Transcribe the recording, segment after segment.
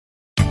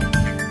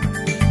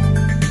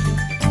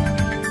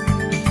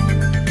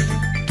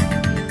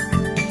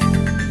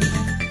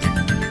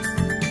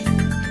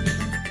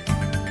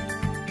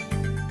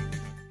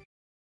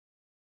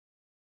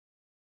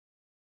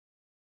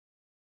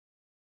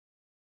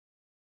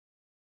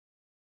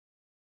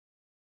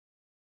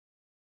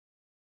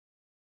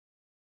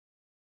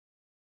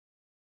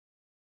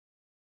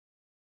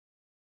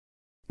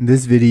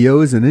This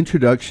video is an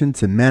introduction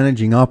to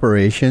managing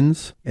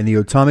operations in the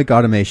Automic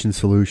Automation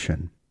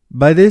solution.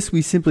 By this,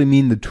 we simply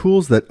mean the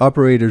tools that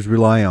operators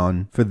rely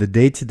on for the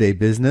day-to-day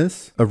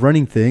business of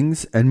running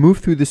things and move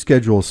through the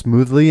schedule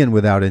smoothly and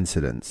without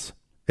incidents.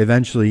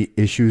 Eventually,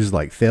 issues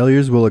like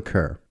failures will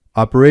occur.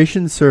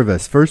 Operations serve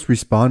as first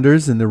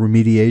responders in the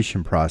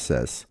remediation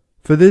process.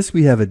 For this,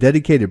 we have a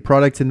dedicated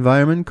product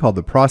environment called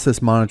the Process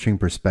Monitoring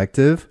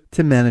Perspective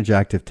to manage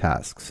active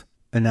tasks.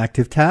 An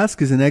active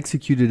task is an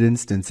executed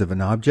instance of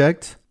an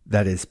object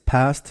that is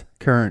past,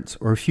 current,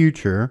 or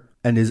future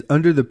and is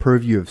under the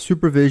purview of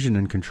supervision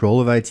and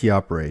control of IT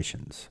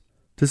operations.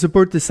 To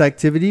support this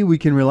activity, we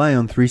can rely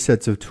on three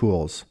sets of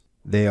tools.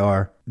 They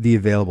are the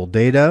available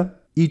data.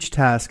 Each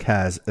task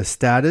has a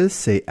status,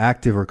 say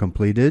active or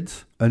completed,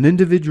 an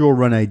individual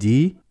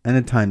runID, and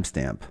a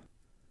timestamp.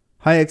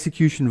 High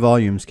execution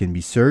volumes can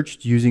be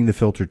searched using the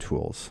filter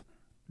tools.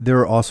 There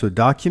are also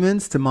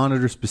documents to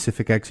monitor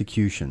specific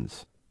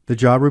executions. The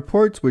job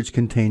reports, which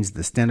contains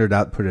the standard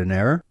output and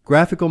error,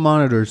 graphical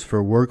monitors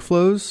for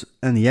workflows,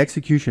 and the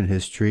execution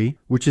history,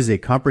 which is a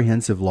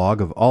comprehensive log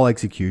of all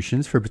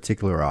executions for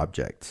particular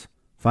objects.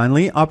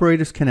 Finally,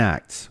 operators can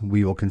act.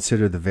 We will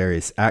consider the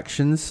various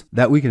actions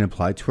that we can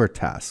apply to our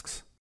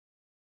tasks.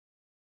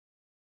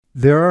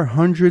 There are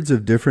hundreds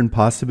of different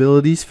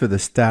possibilities for the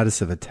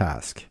status of a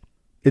task.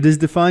 It is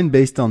defined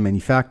based on many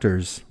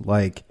factors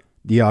like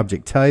the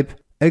object type,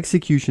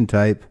 execution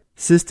type,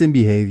 system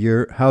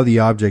behavior, how the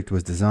object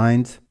was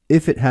designed,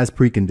 if it has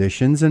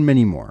preconditions, and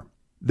many more.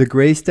 The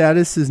gray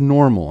status is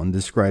normal and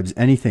describes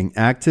anything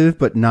active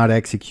but not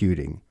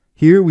executing.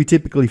 Here we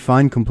typically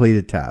find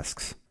completed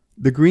tasks.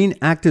 The green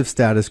active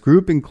status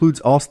group includes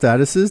all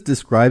statuses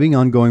describing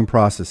ongoing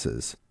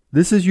processes.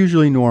 This is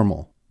usually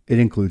normal. It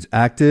includes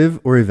active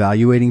or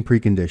evaluating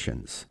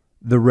preconditions.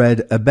 The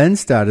red abend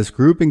status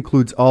group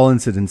includes all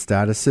incident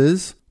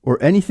statuses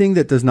or anything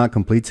that does not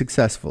complete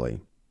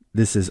successfully.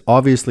 This is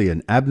obviously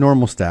an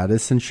abnormal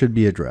status and should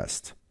be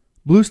addressed.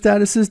 Blue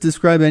statuses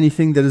describe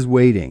anything that is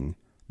waiting.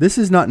 This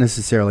is not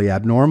necessarily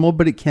abnormal,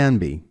 but it can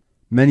be.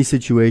 Many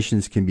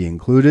situations can be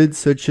included,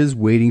 such as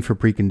waiting for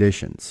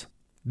preconditions.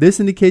 This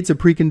indicates a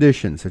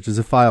precondition, such as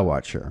a file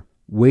watcher.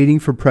 Waiting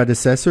for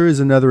predecessor is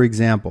another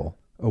example.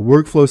 A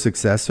workflow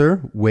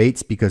successor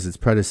waits because its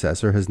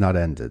predecessor has not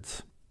ended.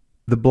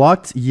 The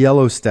blocked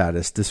yellow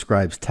status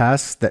describes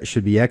tasks that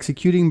should be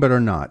executing but are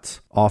not,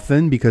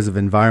 often because of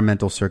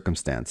environmental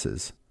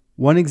circumstances.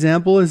 One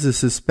example is a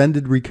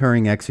suspended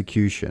recurring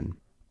execution.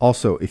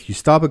 Also, if you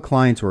stop a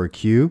client or a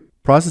queue,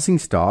 processing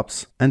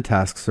stops and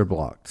tasks are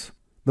blocked.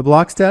 The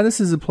block status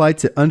is applied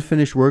to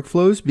unfinished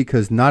workflows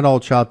because not all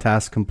child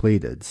tasks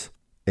completed.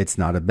 It's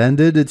not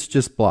abended, it's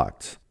just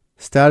blocked.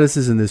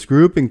 Statuses in this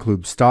group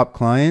include stop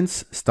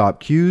clients, stop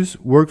queues,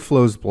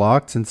 workflows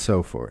blocked, and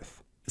so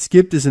forth.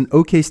 Skipped is an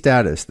OK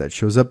status that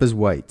shows up as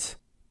white.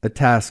 A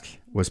task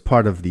was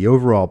part of the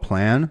overall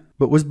plan,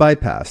 but was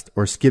bypassed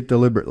or skipped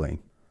deliberately.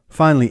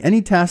 Finally,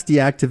 any task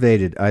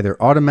deactivated either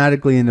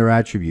automatically in their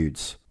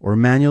attributes or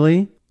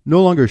manually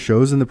no longer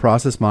shows in the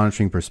process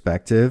monitoring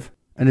perspective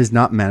and is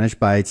not managed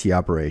by IT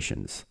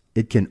operations.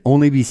 It can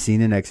only be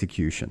seen in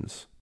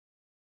executions.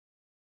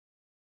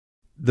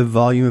 The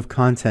volume of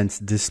contents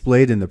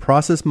displayed in the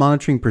process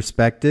monitoring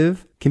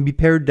perspective can be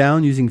pared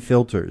down using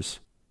filters.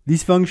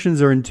 These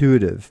functions are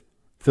intuitive.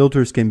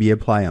 Filters can be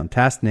applied on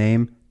task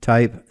name,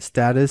 type,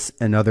 status,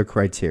 and other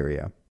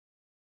criteria.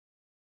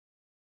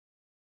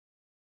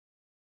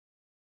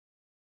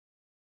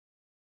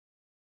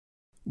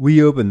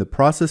 We open the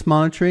process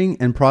monitoring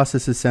and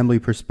process assembly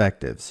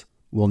perspectives.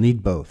 We'll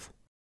need both.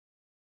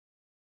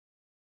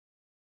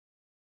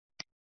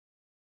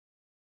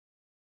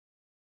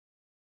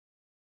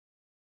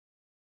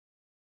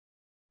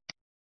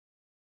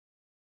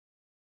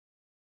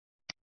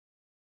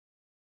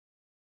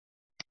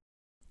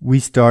 We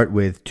start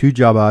with two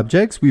job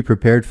objects we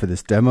prepared for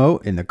this demo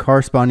in the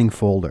corresponding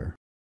folder.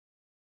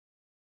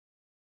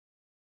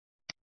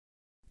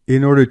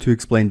 In order to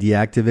explain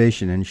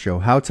deactivation and show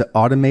how to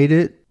automate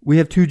it, we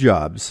have two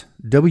jobs,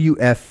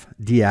 WF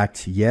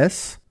deact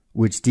yes,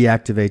 which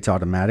deactivates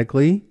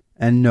automatically,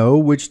 and no,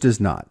 which does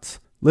not.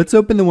 Let's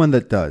open the one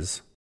that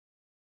does.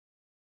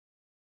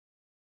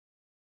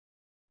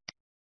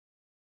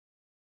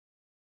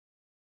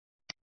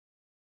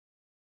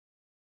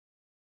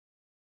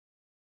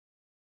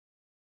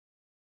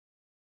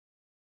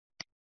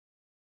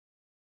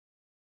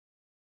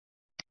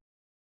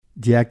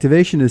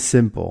 Deactivation is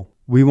simple.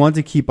 We want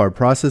to keep our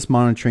process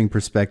monitoring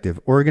perspective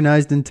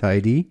organized and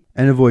tidy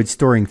and avoid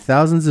storing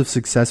thousands of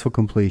successful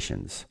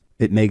completions.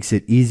 It makes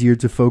it easier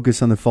to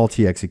focus on the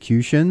faulty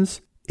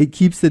executions. It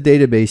keeps the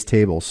database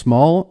table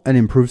small and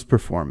improves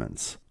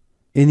performance.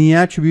 In the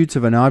attributes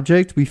of an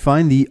object, we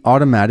find the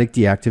automatic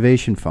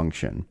deactivation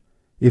function.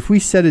 If we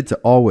set it to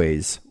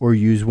always or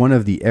use one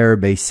of the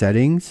error-based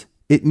settings,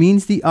 it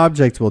means the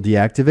object will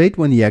deactivate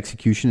when the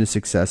execution is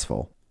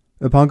successful.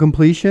 Upon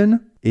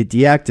completion, it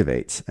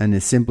deactivates and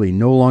is simply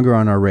no longer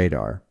on our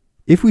radar.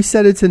 If we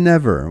set it to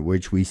never,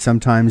 which we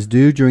sometimes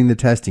do during the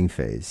testing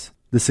phase,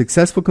 The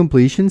successful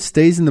completion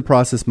stays in the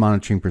process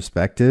monitoring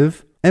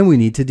perspective, and we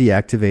need to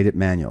deactivate it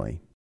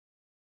manually.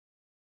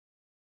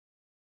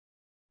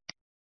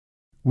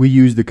 We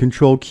use the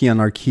Control key on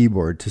our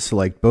keyboard to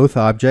select both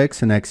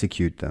objects and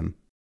execute them.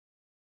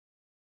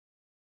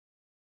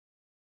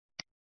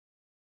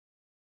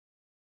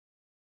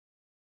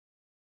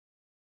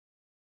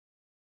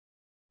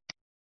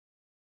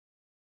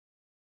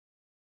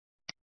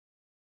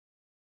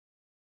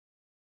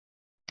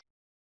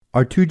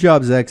 Our two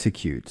jobs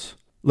executes.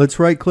 Let's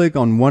right-click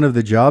on one of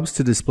the jobs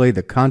to display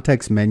the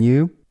context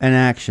menu and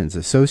actions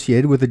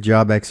associated with the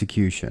job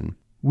execution.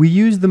 We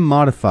use the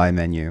Modify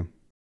menu.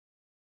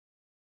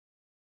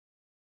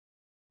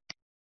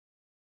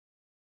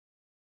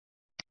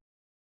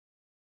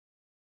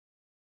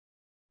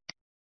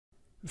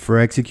 For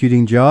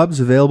executing jobs,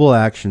 available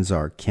actions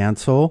are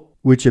Cancel,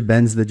 which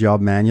appends the job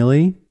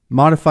manually,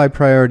 Modify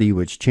Priority,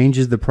 which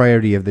changes the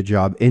priority of the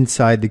job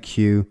inside the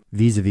queue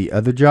vis-a-vis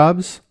other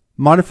jobs,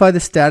 Modify the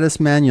status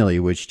manually,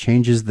 which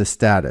changes the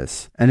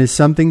status, and is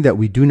something that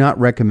we do not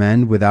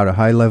recommend without a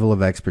high level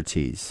of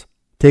expertise.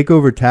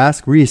 Takeover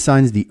task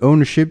reassigns the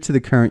ownership to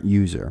the current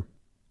user.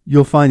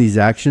 You'll find these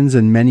actions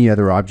and many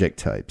other object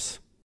types.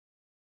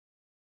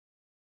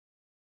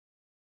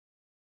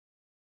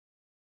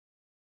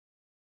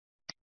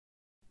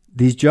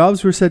 These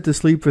jobs were set to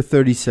sleep for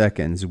 30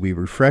 seconds. We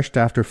refreshed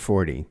after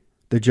 40.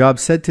 The job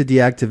set to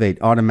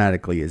deactivate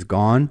automatically is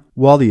gone,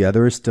 while the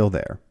other is still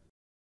there.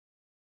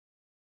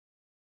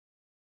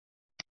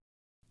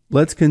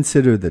 Let's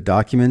consider the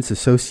documents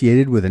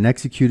associated with an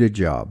executed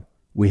job.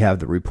 We have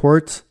the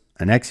reports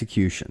and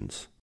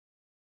executions.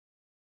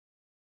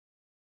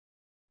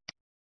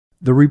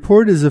 The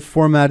report is a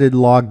formatted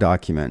log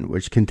document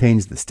which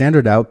contains the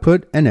standard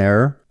output and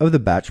error of the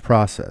batch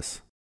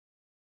process.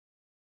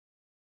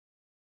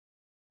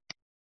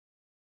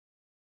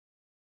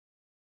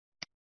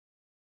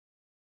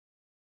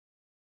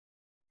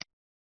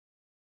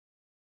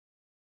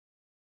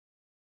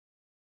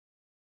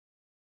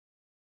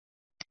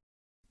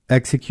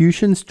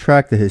 Executions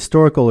track the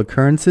historical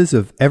occurrences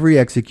of every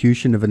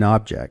execution of an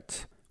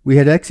object. We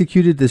had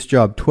executed this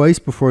job twice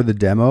before the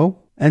demo,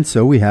 and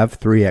so we have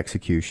 3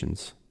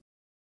 executions.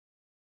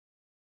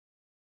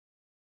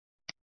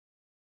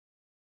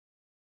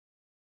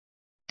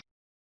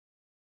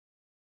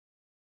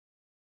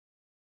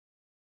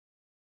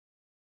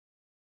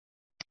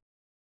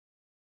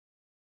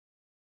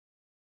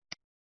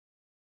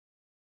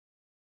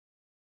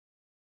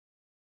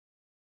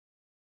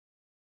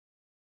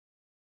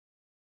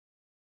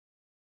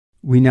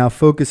 We now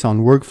focus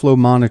on workflow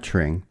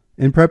monitoring.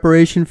 In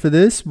preparation for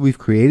this, we've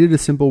created a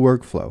simple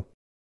workflow.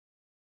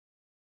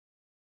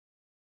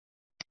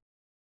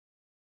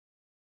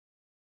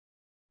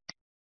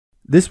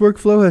 This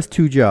workflow has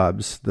 2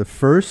 jobs. The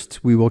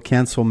first we will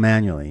cancel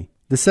manually.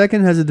 The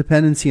second has a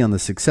dependency on the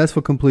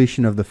successful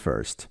completion of the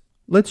first.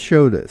 Let's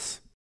show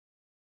this.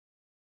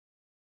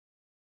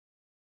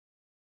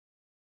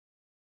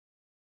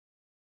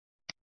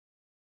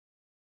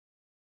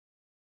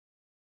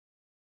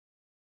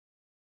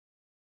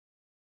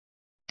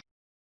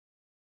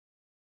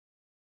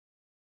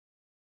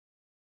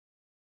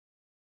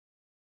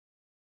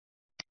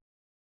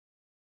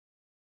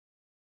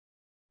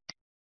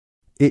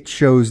 It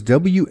shows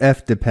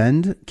WF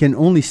depend can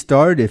only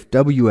start if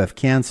WF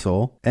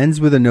cancel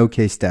ends with an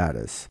OK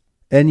status.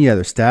 Any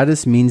other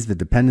status means the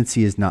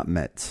dependency is not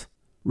met.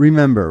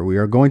 Remember, we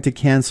are going to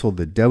cancel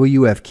the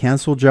WF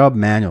cancel job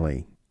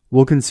manually.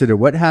 We'll consider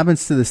what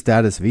happens to the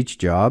status of each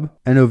job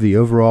and of the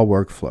overall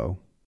workflow.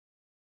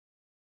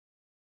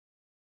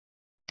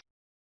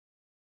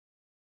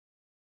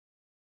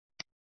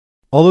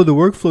 Although the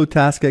workflow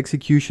task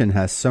execution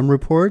has some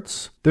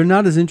reports, they're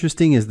not as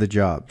interesting as the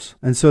jobs,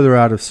 and so they're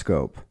out of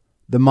scope.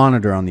 The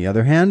monitor, on the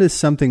other hand, is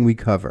something we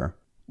cover.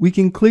 We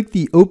can click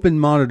the Open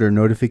Monitor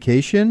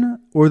notification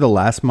or the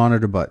Last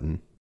Monitor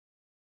button.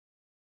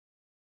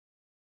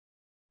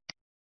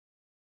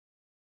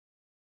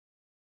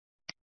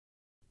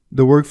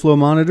 The Workflow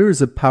Monitor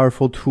is a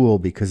powerful tool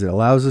because it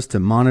allows us to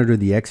monitor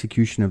the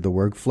execution of the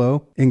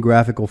workflow in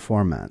graphical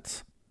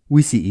formats.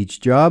 We see each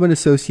job and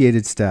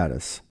associated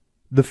status.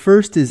 The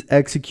first is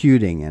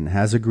executing and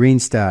has a green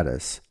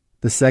status.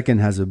 The second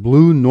has a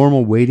blue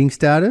normal waiting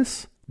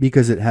status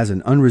because it has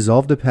an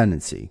unresolved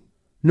dependency.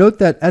 Note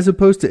that as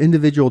opposed to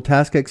individual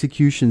task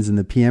executions in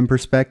the PM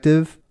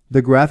perspective,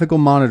 the graphical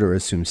monitor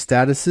assumes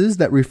statuses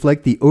that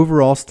reflect the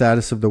overall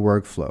status of the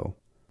workflow.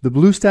 The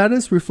blue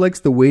status reflects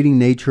the waiting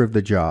nature of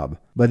the job,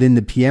 but in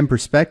the PM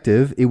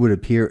perspective, it would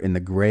appear in the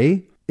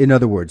gray, in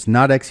other words,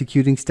 not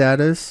executing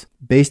status,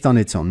 based on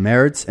its own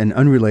merits and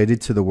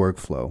unrelated to the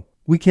workflow.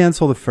 We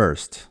cancel the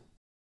first.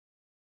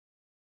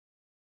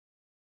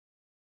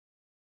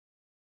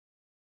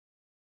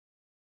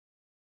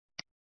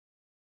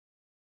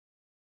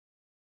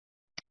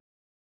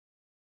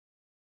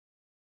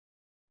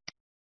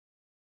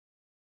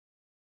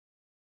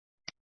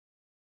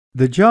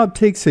 The job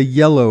takes a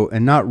yellow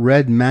and not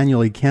red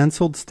manually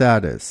canceled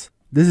status.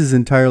 This is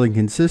entirely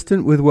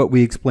consistent with what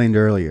we explained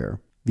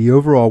earlier. The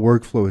overall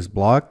workflow is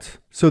blocked,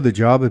 so the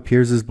job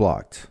appears as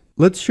blocked.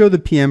 Let's show the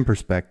PM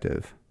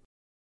perspective.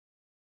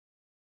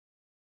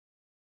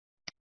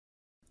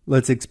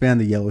 Let's expand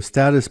the yellow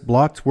status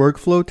blocked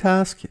workflow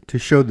task to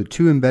show the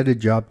two embedded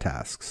job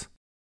tasks.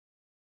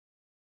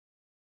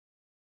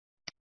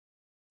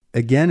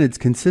 Again, it's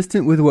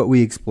consistent with what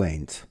we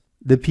explained.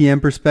 The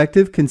PM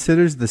perspective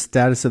considers the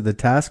status of the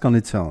task on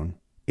its own.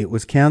 It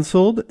was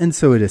cancelled, and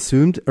so it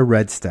assumed a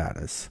red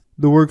status.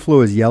 The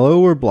workflow is yellow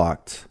or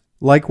blocked.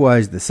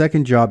 Likewise, the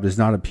second job does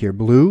not appear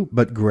blue,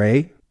 but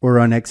gray or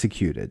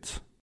unexecuted.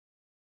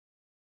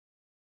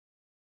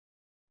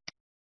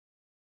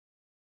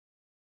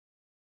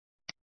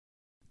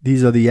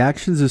 These are the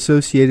actions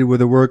associated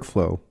with a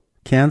workflow.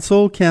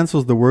 Cancel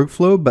cancels the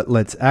workflow but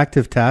lets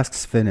active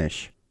tasks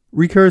finish.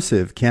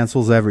 Recursive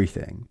cancels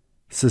everything.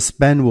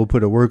 Suspend will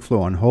put a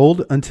workflow on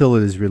hold until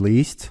it is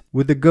released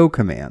with the go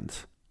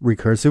command.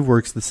 Recursive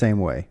works the same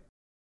way.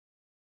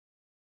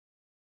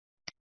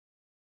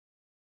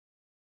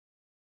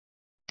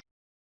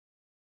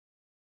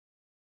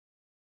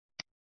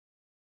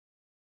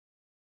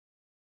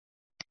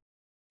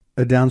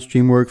 A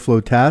downstream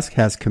workflow task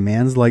has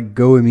commands like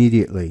go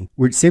immediately,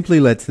 which simply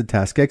lets the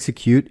task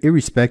execute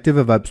irrespective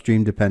of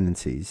upstream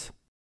dependencies.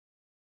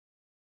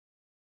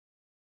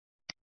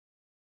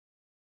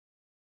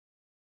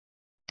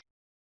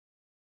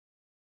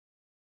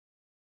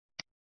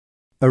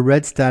 A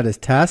red status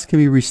task can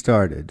be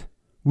restarted.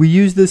 We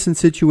use this in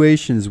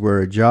situations where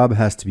a job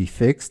has to be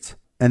fixed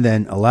and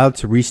then allowed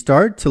to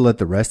restart to let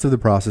the rest of the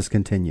process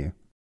continue.